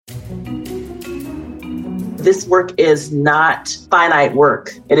This work is not finite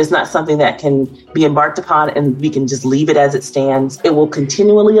work. It is not something that can be embarked upon and we can just leave it as it stands. It will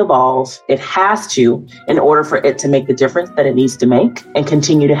continually evolve. It has to, in order for it to make the difference that it needs to make and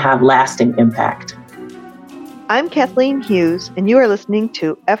continue to have lasting impact. I'm Kathleen Hughes, and you are listening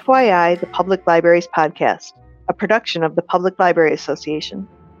to FYI, the Public Libraries Podcast, a production of the Public Library Association.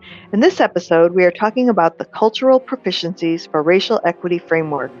 In this episode, we are talking about the Cultural Proficiencies for Racial Equity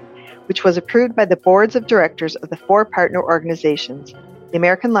Framework, which was approved by the boards of directors of the 4 partner organizations, the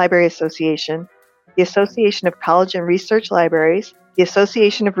American Library Association, the Association of College and Research Libraries, the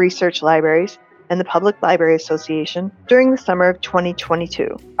Association of Research Libraries, and the Public Library Association during the summer of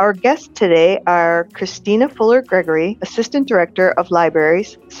 2022. Our guests today are Christina Fuller Gregory, Assistant Director of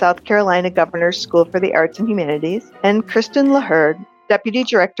Libraries, South Carolina Governor's School for the Arts and Humanities, and Kristen LaHerde, Deputy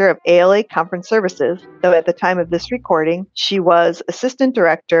Director of ALA Conference Services, though at the time of this recording, she was Assistant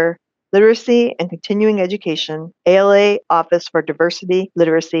Director, Literacy and Continuing Education, ALA Office for Diversity,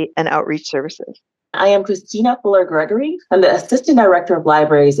 Literacy, and Outreach Services. I am Christina Fuller Gregory. I'm the Assistant Director of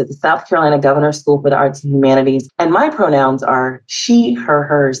Libraries at the South Carolina Governor's School for the Arts and Humanities, and my pronouns are she, her,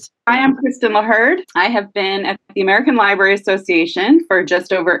 hers. I am Kristen LaHerde. I have been at the American Library Association for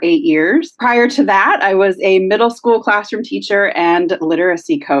just over 8 years. Prior to that, I was a middle school classroom teacher and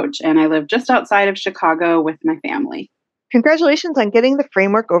literacy coach, and I live just outside of Chicago with my family. Congratulations on getting the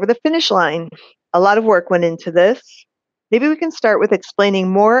framework over the finish line. A lot of work went into this. Maybe we can start with explaining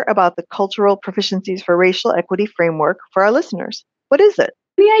more about the Cultural Proficiencies for Racial Equity Framework for our listeners. What is it?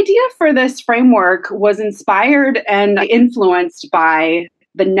 The idea for this framework was inspired and influenced by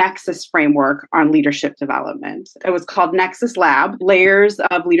the Nexus framework on leadership development. It was called Nexus Lab, Layers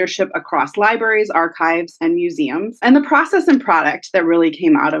of Leadership Across Libraries, Archives, and Museums, and the process and product that really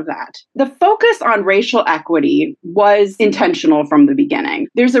came out of that. The focus on racial equity was intentional from the beginning.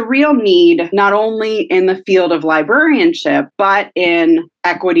 There's a real need, not only in the field of librarianship, but in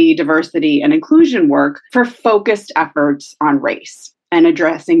equity, diversity, and inclusion work for focused efforts on race and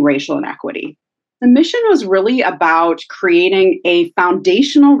addressing racial inequity. The mission was really about creating a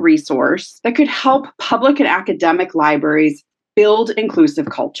foundational resource that could help public and academic libraries build inclusive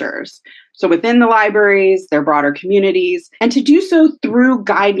cultures. So within the libraries, their broader communities, and to do so through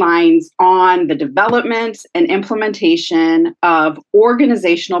guidelines on the development and implementation of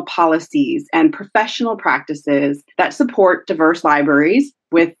organizational policies and professional practices that support diverse libraries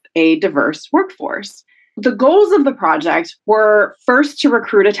with a diverse workforce. The goals of the project were first to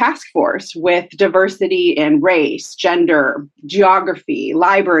recruit a task force with diversity in race, gender, geography,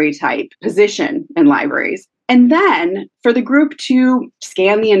 library type, position in libraries. And then for the group to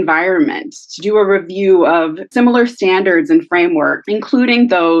scan the environment, to do a review of similar standards and framework, including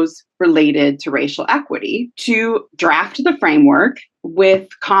those related to racial equity, to draft the framework with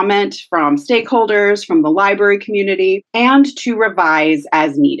comment from stakeholders, from the library community, and to revise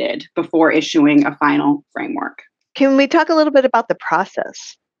as needed before issuing a final framework. Can we talk a little bit about the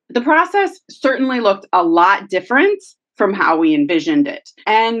process? The process certainly looked a lot different from how we envisioned it.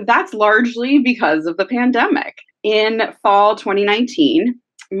 And that's largely because of the pandemic. In fall 2019,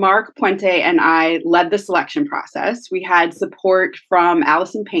 Mark Puente and I led the selection process. We had support from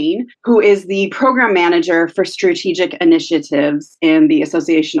Allison Payne, who is the program manager for strategic initiatives in the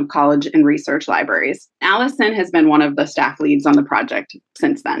Association of College and Research Libraries. Allison has been one of the staff leads on the project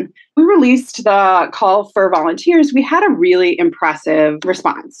since then. We released the call for volunteers. We had a really impressive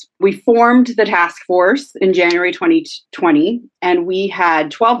response. We formed the task force in January 2020, and we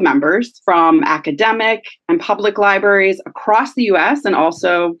had 12 members from academic and public libraries across the US and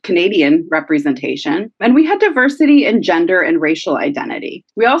also Canadian representation. And we had diversity in gender and racial identity.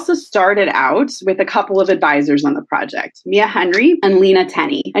 We also started out with a couple of advisors on the project, Mia Henry and Lena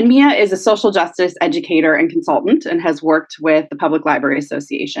Tenney. And Mia is a social justice educator and consultant and has worked with the Public Library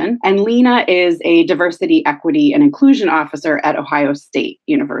Association. And Lena is a diversity, equity, and inclusion officer at Ohio State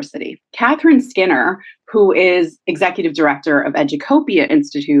University. Catherine Skinner, who is executive director of Educopia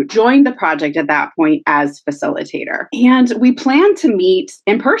Institute, joined the project at that point as facilitator. And we planned to meet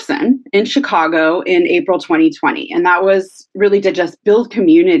in person in Chicago in April 2020. And that was really to just build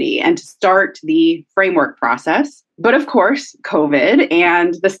community and to start the framework process. But of course, COVID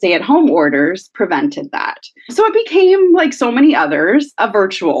and the stay-at-home orders prevented that. So it became, like so many others, a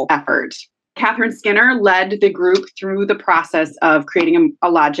virtual effort. Catherine Skinner led the group through the process of creating a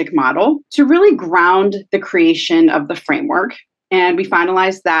logic model to really ground the creation of the framework. And we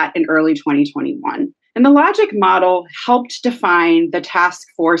finalized that in early 2021. And the logic model helped define the task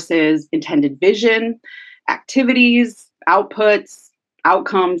force's intended vision, activities, outputs,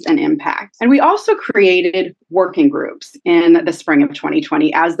 outcomes, and impact. And we also created working groups in the spring of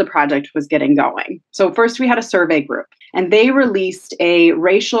 2020 as the project was getting going. So first we had a survey group, and they released a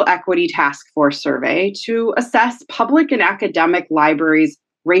racial equity task force survey to assess public and academic libraries'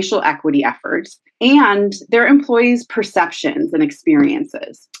 racial equity efforts and their employees' perceptions and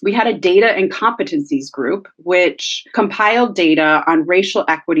experiences. We had a data and competencies group, which compiled data on racial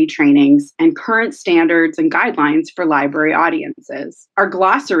equity trainings and current standards and guidelines for library audiences. Our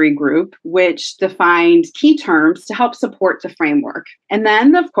glossary group, which defined key terms to help support the framework. And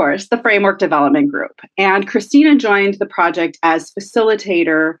then, of course, the framework development group. And Christina joined the project as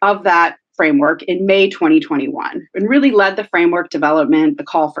facilitator of that framework in May 2021 and really led the framework development, the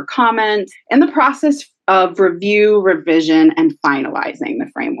call for comments, and the process of review, revision, and finalizing the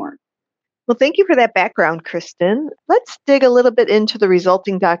framework. Well, thank you for that background, Kristen. Let's dig a little bit into the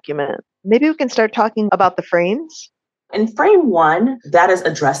resulting document. Maybe we can start talking about the frames. In frame 1, that is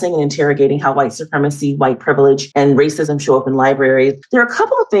addressing and interrogating how white supremacy, white privilege, and racism show up in libraries. There are a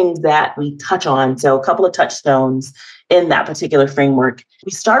couple of things that we touch on, so a couple of touchstones in that particular framework.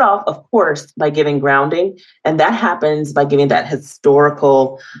 We start off, of course, by giving grounding, and that happens by giving that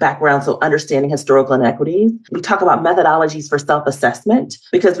historical background, so understanding historical inequities. We talk about methodologies for self-assessment,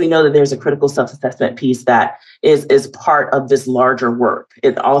 because we know that there's a critical self-assessment piece that is part of this larger work.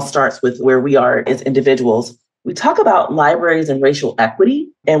 It all starts with where we are as individuals. We talk about libraries and racial equity,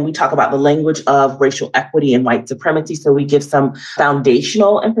 and we talk about the language of racial equity and white supremacy. So we give some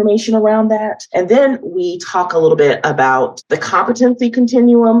foundational information around that. And then we talk a little bit about the competency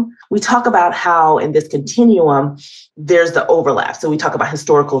continuum. We talk about how in this continuum, there's the overlap. So we talk about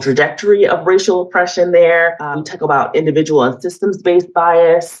historical trajectory of racial oppression there. We talk about individual and systems-based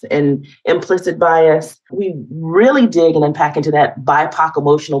bias and implicit bias. We really dig and unpack into that BIPOC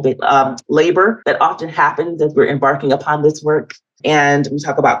emotional labor that often happens as we're embarking upon this work. And we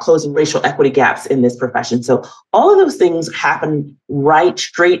talk about closing racial equity gaps in this profession. So all of those things happen right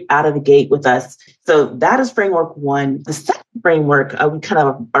straight out of the gate with us. So that is framework 1. The second framework, we kind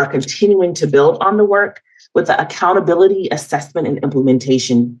of are continuing to build on the work with the accountability, assessment, and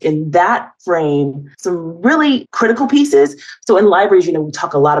implementation. In that frame, some really critical pieces. So in libraries, we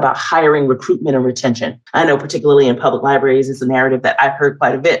talk a lot about hiring, recruitment, and retention. I know particularly in public libraries, it's a narrative that I've heard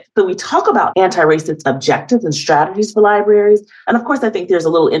quite a bit. So we talk about anti-racist objectives and strategies for libraries. And of course, I think there's a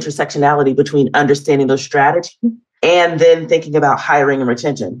little intersectionality between understanding those strategies and then thinking about hiring and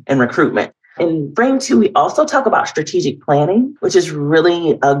retention and recruitment. In frame 2, we also talk about strategic planning, which is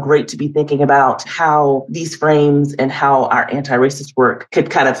really great to be thinking about how these frames and how our anti-racist work could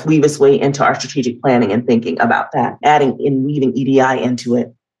kind of weave its way into our strategic planning and thinking about that, adding and weaving EDI into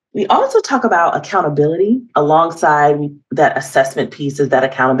it. We also talk about accountability alongside that assessment piece is that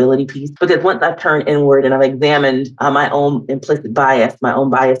accountability piece, because once I've turned inward and I've examined my own implicit bias, my own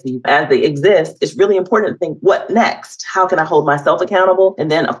biases as they exist, it's really important to think, what next? How can I hold myself accountable? And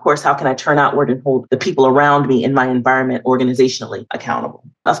then, of course, how can I turn outward and hold the people around me in my environment organizationally accountable?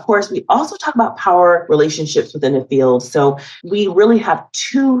 Of course, we also talk about power relationships within the field. So we really have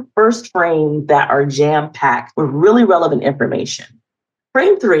 2 first frames that are jam-packed with really relevant information.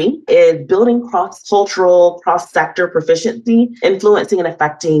 Frame 3 is building cross-cultural, cross-sector proficiency, influencing and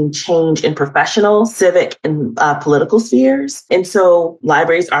affecting change in professional, civic, and political spheres. And so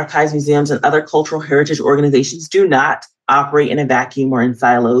libraries, archives, museums, and other cultural heritage organizations do not operate in a vacuum or in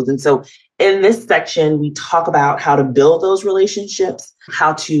silos. And so in this section, we talk about how to build those relationships,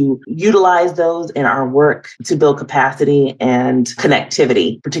 how to utilize those in our work to build capacity and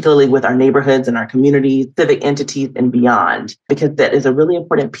connectivity, particularly with our neighborhoods and our communities, civic entities, and beyond, because that is a really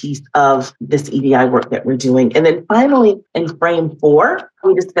important piece of this EDI work that we're doing. And then finally, in frame 4,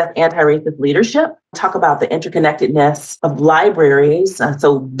 we discuss anti-racist leadership, talk about the interconnectedness of libraries,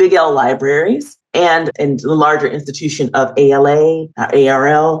 so big L libraries, and the larger institution of ALA,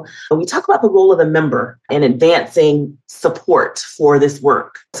 ARL. We talk about the role of the member in advancing support for this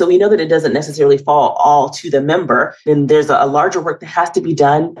work. So we know that it doesn't necessarily fall all to the member. And there's a larger work that has to be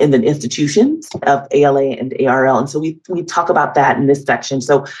done in the institutions of ALA and ARL. And so we talk about that in this section.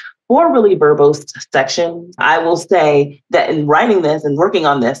 So for really verbose sections, I will say that in writing this and working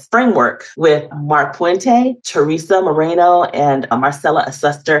on this framework with Mark Puente, Teresa Moreno, and Marcella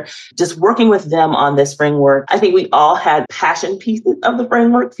Asuster, just working with them on this framework, I think we all had passion pieces of the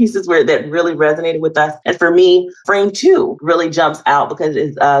framework, pieces that really resonated with us. And for me, frame 2 really jumps out because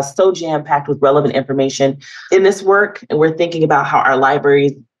it's so jam-packed with relevant information in this work. And we're thinking about how our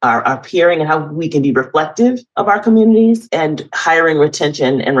libraries are appearing and how we can be reflective of our communities, and hiring,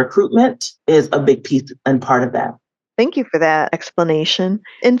 retention, and recruitment is a big piece and part of that. Thank you for that explanation.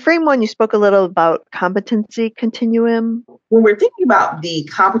 In frame one, you spoke a little about competency continuum. When we're thinking about the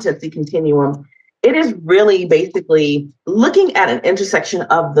competency continuum, it is really basically looking at an intersection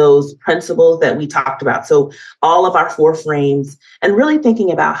of those principles that we talked about. So all of our four frames, and really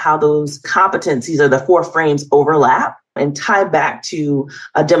thinking about how those competencies or the four frames overlap and tie back to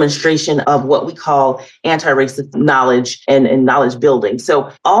a demonstration of what we call anti-racist knowledge and knowledge building. So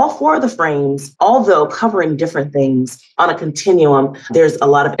all four of the frames, although covering different things on a continuum, there's a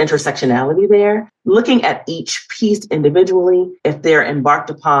lot of intersectionality there. Looking at each piece individually, if they're embarked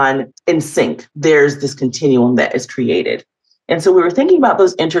upon in sync, there's this continuum that is created. And so we were thinking about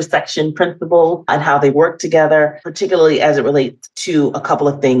those intersection principles and how they work together, particularly as it relates to a couple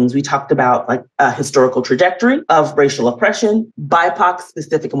of things. We talked about like a historical trajectory of racial oppression, BIPOC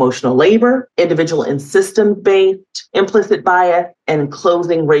specific emotional labor, individual and system-based implicit bias, and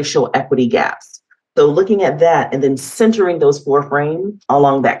closing racial equity gaps. So looking at that and then centering those four frames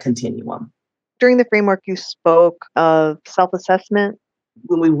along that continuum. During the framework, you spoke of self-assessment.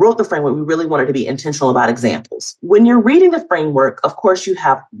 When we wrote the framework, we really wanted to be intentional about examples. When you're reading the framework, of course, you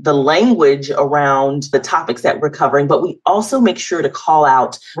have the language around the topics that we're covering, but we also make sure to call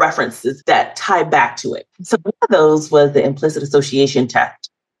out references that tie back to it. So one of those was the implicit association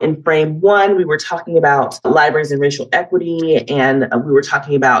test. In frame one, we were talking about libraries and racial equity, and we were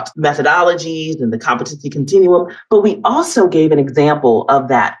talking about methodologies and the competency continuum, but we also gave an example of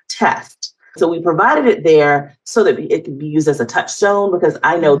that test. So we provided it there so that it could be used as a touchstone, because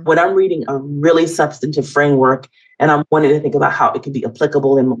I know when I'm reading a really substantive framework and I'm wanting to think about how it could be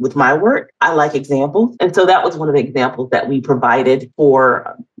applicable with my work, I like examples. And so that was one of the examples that we provided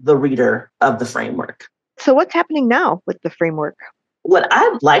for the reader of the framework. So what's happening now with the framework? What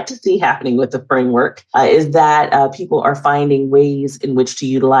I'd like to see happening with the framework is that people are finding ways in which to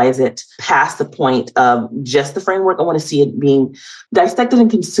utilize it past the point of just the framework. I want to see it being dissected and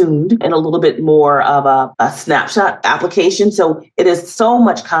consumed in a little bit more of a snapshot application. So it is so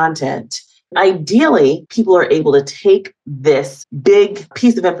much content. Ideally, people are able to take this big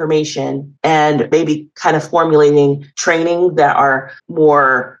piece of information and maybe kind of formulating training that are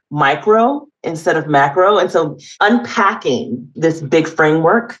more micro instead of macro. And so unpacking this big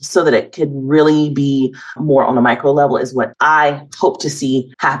framework so that it could really be more on a micro level is what I hope to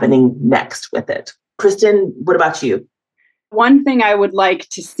see happening next with it. Kristen, what about you? One thing I would like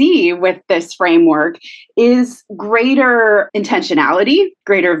to see with this framework is greater intentionality,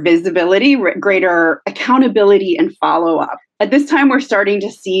 greater visibility, greater accountability and follow-up. At this time, we're starting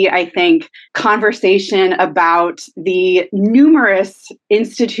to see, I think, conversation about the numerous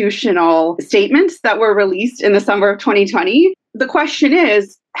institutional statements that were released in the summer of 2020. The question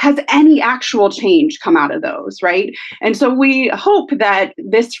is, has any actual change come out of those, right? And so we hope that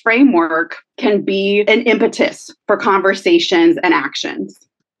this framework can be an impetus for conversations and actions.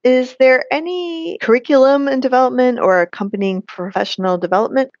 Is there any curriculum in development or accompanying professional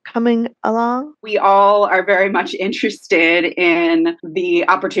development coming along? We all are very much interested in the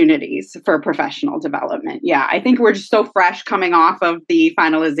opportunities for professional development. Yeah, I think we're just so fresh coming off of the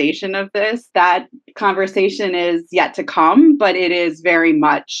finalization of this that conversation is yet to come, but it is very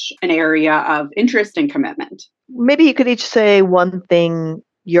much an area of interest and commitment. Maybe you could each say one thing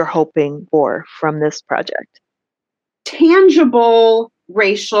you're hoping for from this project. Tangible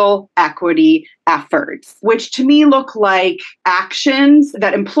racial equity efforts, which to me look like actions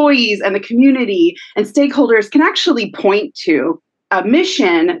that employees and the community and stakeholders can actually point to. A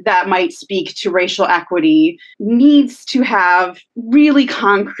mission that might speak to racial equity needs to have really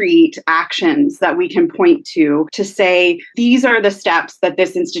concrete actions that we can point to say, these are the steps that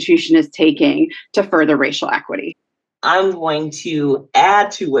this institution is taking to further racial equity. I'm going to add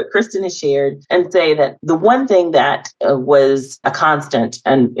to what Kristen has shared and say that the one thing that was a constant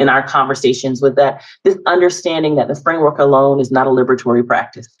and in our conversations was that this understanding that the framework alone is not a liberatory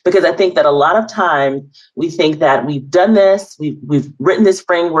practice. Because I think that a lot of time we think that we've done this, we've written this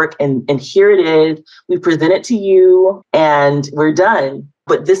framework and here it is, we present it to you and we're done.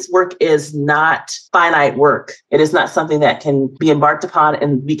 But this work is not finite work. It is not something that can be embarked upon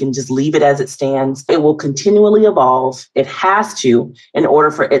and we can just leave it as it stands. It will continually evolve. It has to, in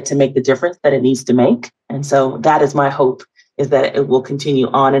order for it to make the difference that it needs to make. And so that is my hope, is that it will continue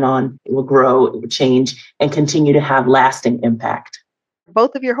on and on. It will grow, it will change, and continue to have lasting impact.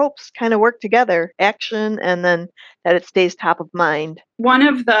 Both of your hopes kind of work together, action and then that it stays top of mind. One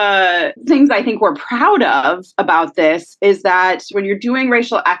of the things I think we're proud of about this is that when you're doing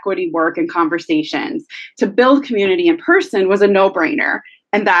racial equity work and conversations, to build community in person was a no-brainer.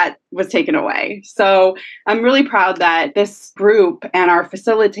 and that was taken away. So I'm really proud that this group and our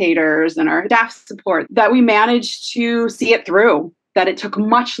facilitators and our staff support, that we managed to see it through, that it took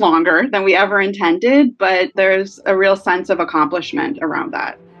much longer than we ever intended, but there's a real sense of accomplishment around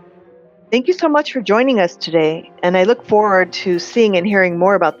that. Thank you so much for joining us today, and I look forward to seeing and hearing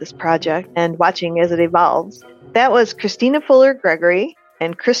more about this project and watching as it evolves. That was Christina Fuller-Gregory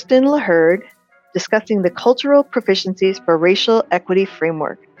and Kristen LaHerde discussing the cultural proficiencies for racial equity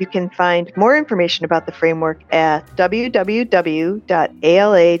framework. You can find more information about the framework at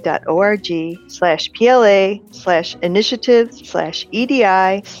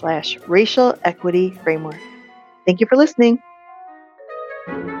www.ala.org/PLA/initiatives/EDI/racial equity framework. Thank you for listening.